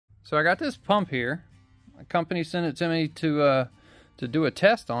So I got this pump here. A company sent it to me to do a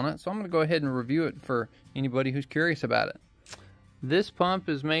test on it, so I'm going to go ahead and review it for anybody who's curious about it. This pump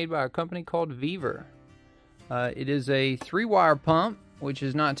is made by a company called Vevor. It is a 3-wire pump, which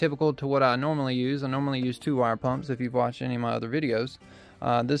is not typical to what I normally use. I normally use 2-wire pumps if you've watched any of my other videos.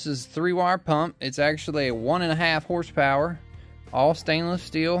 This is 3-wire pump. It's actually a 1.5 horsepower, all stainless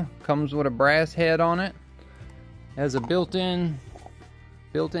steel, comes with a brass head on it. Has a built-in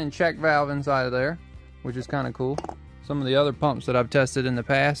check valve inside of there, which is kind of cool. Some of the other pumps that I've tested in the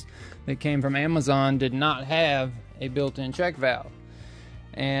past that came from Amazon did not have a built-in check valve.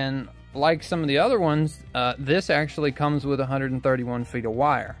 And like some of the other ones, this actually comes with 131 feet of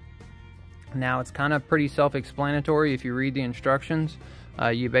wire. Now it's kind of pretty self-explanatory if you read the instructions.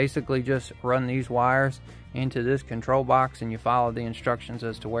 You basically just run these wires into this control box and you follow the instructions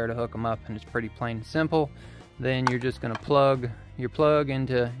as to where to hook them up, and it's pretty plain and simple. Then you're just going to plug your plug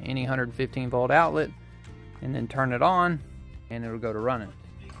into any 115 volt outlet and then turn it on and it'll go to running.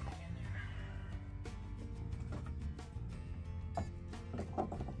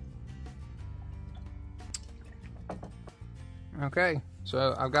 Okay,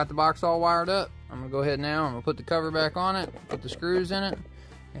 so I've got the box all wired up. I'm going to go ahead now, I'm going to put the cover back on it, put the screws in it,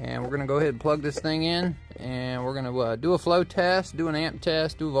 and we're going to go ahead and plug this thing in, and we're going to do a flow test, do an amp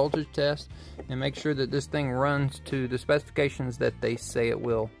test, do a voltage test, and make sure that this thing runs to the specifications that they say it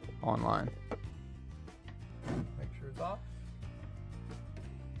will online. Make sure it's off.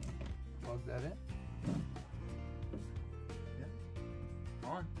 Plug that in. Yeah.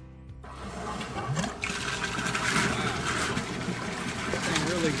 On.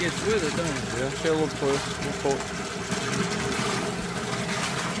 Really gets with it, don't it? Yeah, show a little push,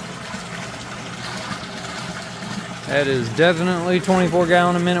 That is definitely 24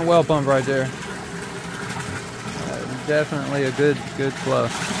 gallon a minute well pump right there. Definitely a good flow.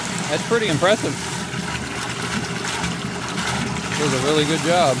 That's pretty impressive. Does a really good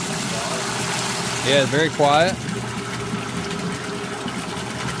job. Yeah, it's very quiet.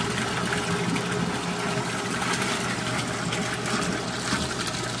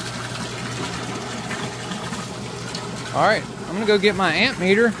 Alright, I'm going to go get my amp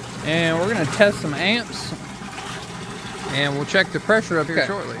meter and we're going to test some amps and we'll check the pressure up here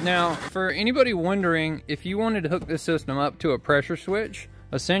shortly. Now, for anybody wondering, if you wanted to hook this system up to a pressure switch,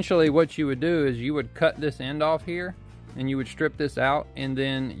 essentially what you would do is you would cut this end off here and you would strip this out, and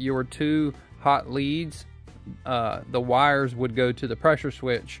then your 2 hot leads, the wires would go to the pressure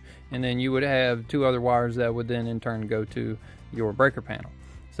switch, and then you would have 2 other wires that would then in turn go to your breaker panel.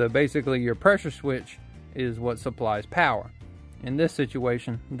 So basically your pressure switch is what supplies power. In this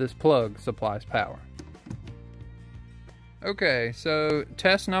situation, this plug supplies power. Okay, so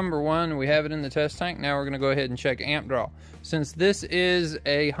test number 1, we have it in the test tank. Now we're going to go ahead and check amp draw. Since this is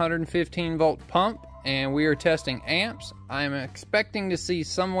a 115 volt pump and we are testing amps, I'm expecting to see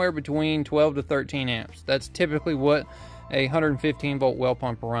somewhere between 12 to 13 amps. That's typically what a 115 volt well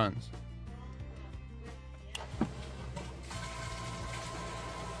pump runs.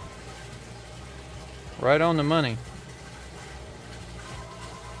 Right on the money.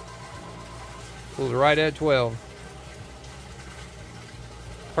 Pulls right at 12.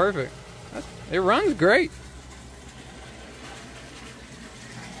 Perfect. It runs great.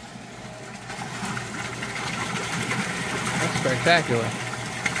 That's spectacular.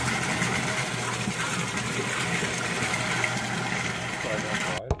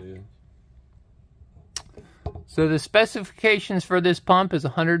 So the specifications for this pump is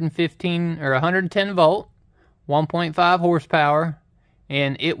 115 or 110 volt, 1.5 horsepower,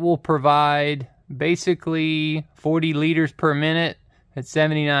 and it will provide basically 40 liters per minute at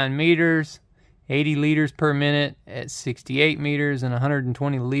 79 meters, 80 liters per minute at 68 meters, and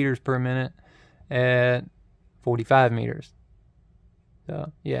 120 liters per minute at 45 meters.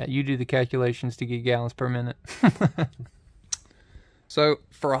 So yeah, you do the calculations to get gallons per minute. So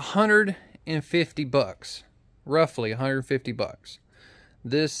for 150 bucks, roughly 150 bucks,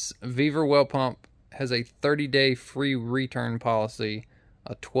 this Vevor well pump has a 30-day free return policy,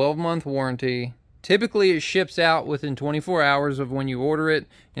 a 12-month warranty. Typically it ships out within 24 hours of when you order it,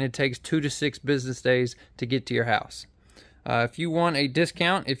 and it takes 2 to 6 business days to get to your house. If you want a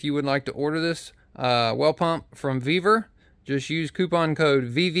discount, if you would like to order this well pump from Vevor, just use coupon code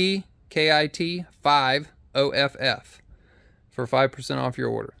VVKIT5OFF for 5% off your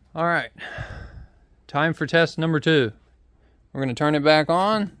order. Alright, time for test number 2. We're going to turn it back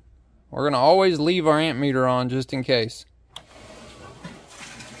on. We're going to always leave our amp meter on just in case.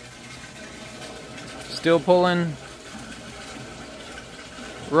 Still pulling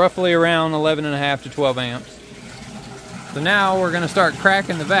roughly around 11.5 to 12 amps. So now we're going to start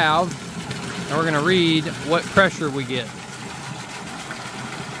cracking the valve, and we're going to read what pressure we get.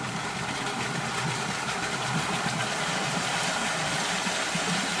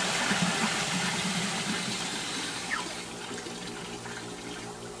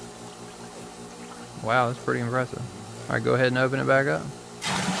 Wow, that's pretty impressive. All right, go ahead and open it back up.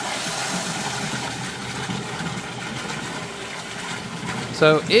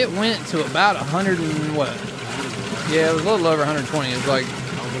 So it went to about 100 and what? Yeah, it was a little over 120. It was like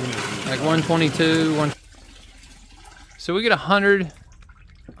 122. So we get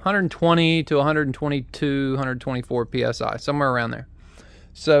 120 to 122, 124 psi, somewhere around there.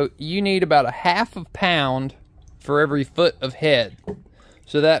 So you need about a half a pound for every foot of head.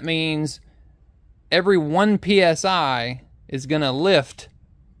 So that means every 1 psi is going to lift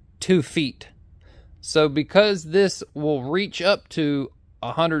 2 feet. So because this will reach up to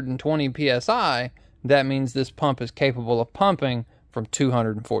 120 psi, that means this pump is capable of pumping from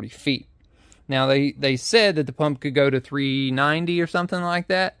 240 feet. Now they said that the pump could go to 390 or something like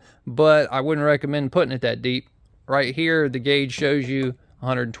that, but I wouldn't recommend putting it that deep. Right here the gauge shows you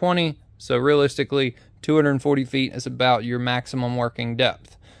 120, so realistically 240 feet is about your maximum working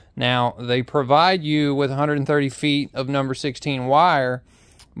depth. Now they provide you with 130 feet of number 16 wire,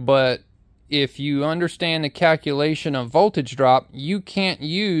 but if you understand the calculation of voltage drop, you can't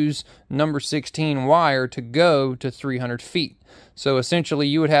use number 16 wire to go to 300 feet. So essentially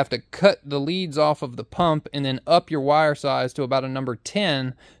you would have to cut the leads off of the pump and then up your wire size to about a number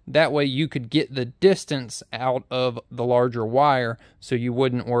 10. That way you could get the distance out of the larger wire so you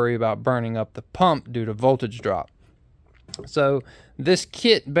wouldn't worry about burning up the pump due to voltage drop. So this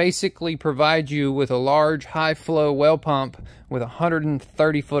kit basically provides you with a large high flow well pump with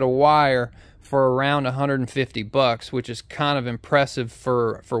 130 foot of wire for around 150 bucks, which is kind of impressive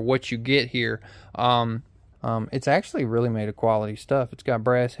for what you get here. It's actually really made of quality stuff. It's got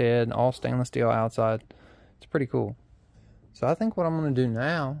brass head, all stainless steel outside. It's pretty cool. So I think what I'm going to do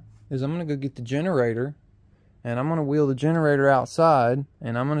now is I'm going to go get the generator, and I'm going to wheel the generator outside,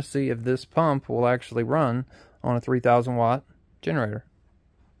 and I'm going to see if this pump will actually run on a 3,000 watt generator.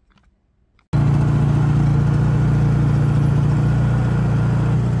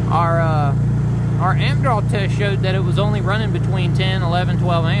 Our amp draw test showed that it was only running between 10, 11,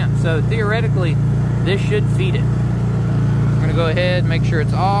 12 amps. So theoretically, this should feed it. I'm going to go ahead and make sure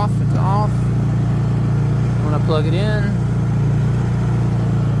it's off. It's off. I'm going to plug it in.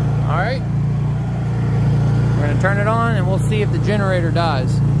 All right. We're going to turn it on and we'll see if the generator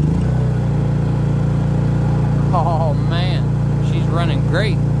dies. Oh man, she's running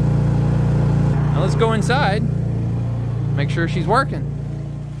great. Now let's go inside, make sure she's working.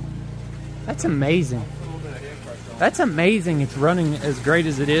 That's amazing. That's amazing it's running as great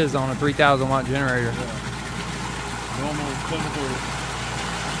as it is on a 3,000 watt generator.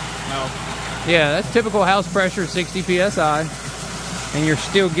 Yeah, that's typical house pressure, 60 psi. And you're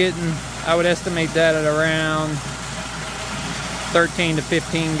still getting, I would estimate that at around 13 to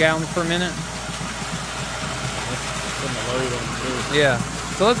 15 gallons per minute. Yeah,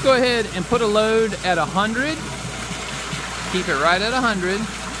 so let's go ahead and put a load at 100. Keep it right at 100.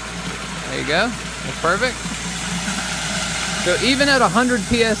 There you go, that's perfect. So even at 100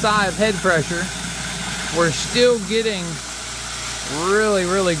 psi of head pressure, we're still getting really,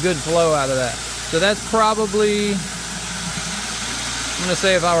 really good flow out of that. So that's probably, I'm gonna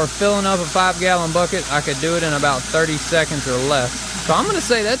say if I were filling up a 5-gallon bucket, I could do it in about 30 seconds or less. So I'm gonna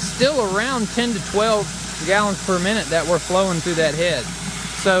say that's still around 10 to 12 gallons per minute that we're flowing through that head.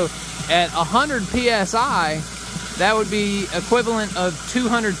 So at 100 psi, that would be equivalent of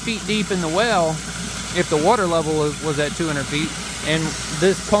 200 feet deep in the well if the water level was at 200 feet, and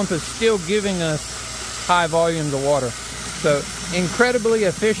this pump is still giving us high volumes of water. So incredibly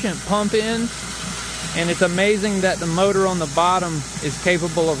efficient pump in, and it's amazing that the motor on the bottom is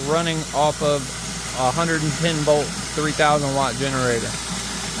capable of running off of a 110 volt 3,000 watt generator.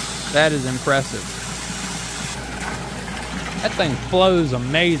 That is impressive. That thing flows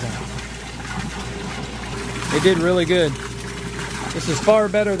amazing. It did really good. This is far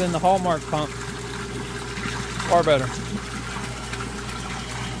better than the Hallmark pump. Far better.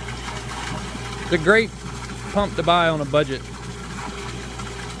 It's a great pump to buy on a budget.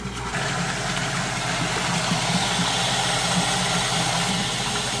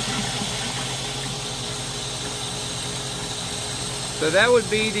 So that would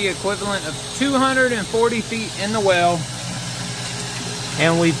be the equivalent of 240 feet in the well.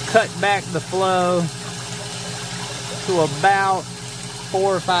 And we've cut back the flow to about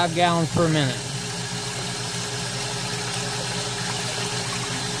 4 or 5 gallons per minute.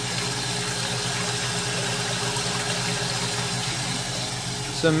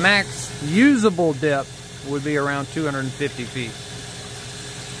 So max usable depth would be around 250 feet.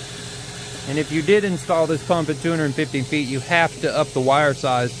 And if you did install this pump at 250 feet, you have to up the wire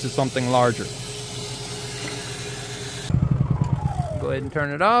size to something larger. Go ahead and turn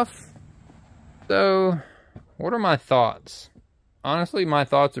it off. So, what are my thoughts? Honestly, my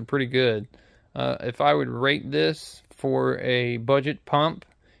thoughts are pretty good. If I would rate this for a budget pump,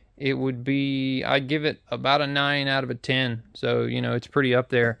 it would be, I'd give it about a 9 out of a 10. So, you know, it's pretty up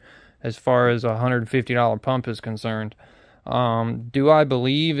there as far as a $150 pump is concerned. Do I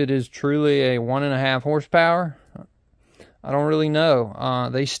believe it is truly a 1.5 horsepower? I don't really know.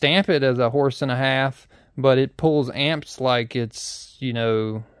 They stamp it as a 1.5 horse, but it pulls amps like it's, you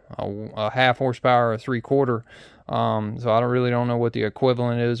know, a 0.5 horsepower or 3/4. So I don't know what the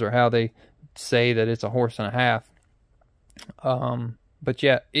equivalent is or how they say that it's a 1.5 horse. But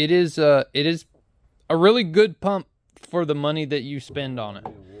yeah, it is a really good pump for the money that you spend on it.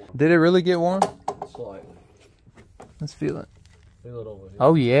 Did it really get warm? Slightly. Let's feel it. Feel it over here.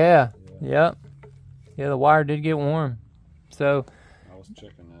 Oh yeah. Yep. Yeah, the wire did get warm. So I was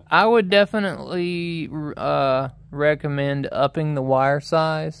checking that. I would definitely recommend upping the wire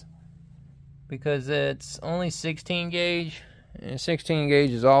size, because it's only 16 gauge, and 16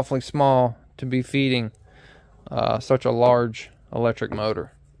 gauge is awfully small to be feeding such a large electric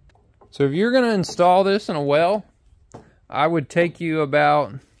motor. So if you're going to install this in a well, I would take you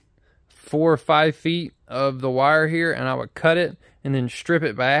about 4 or 5 feet of the wire here, and I would cut it and then strip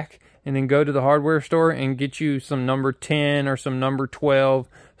it back, and then go to the hardware store and get you some number 10 or some number 12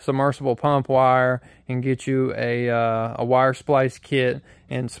 submersible pump wire, and get you a wire splice kit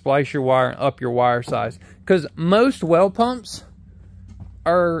and splice your wire and up your wire size. Because most well pumps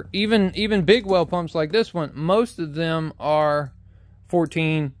are, even big well pumps like this one, most of them are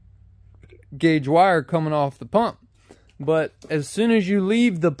 14 gauge wire coming off the pump. But as soon as you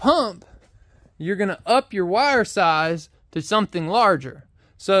leave the pump, you're going to up your wire size to something larger.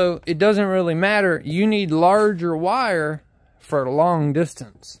 So it doesn't really matter. You need larger wire for a long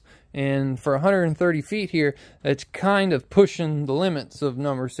distance. And for 130 feet here, that's kind of pushing the limits of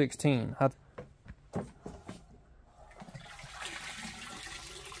number 16.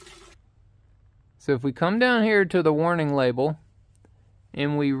 So if we come down here to the warning label,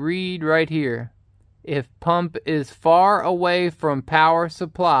 and we read right here, if pump is far away from power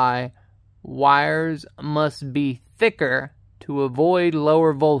supply, wires must be thicker to avoid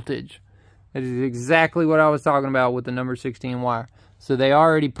lower voltage. That is exactly what I was talking about with the number 16 wire. So they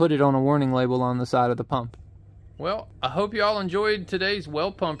already put it on a warning label on the side of the pump. Well, I hope you all enjoyed today's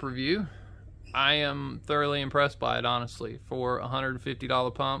well pump review. I am thoroughly impressed by it, honestly. For a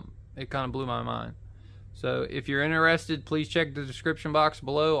 $150 pump, it kind of blew my mind. So if you're interested, please check the description box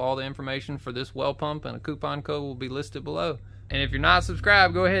below. All the information for this well pump and a coupon code will be listed below. And if you're not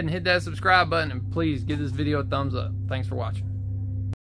subscribed, go ahead and hit that subscribe button, and please give this video a thumbs up. Thanks for watching.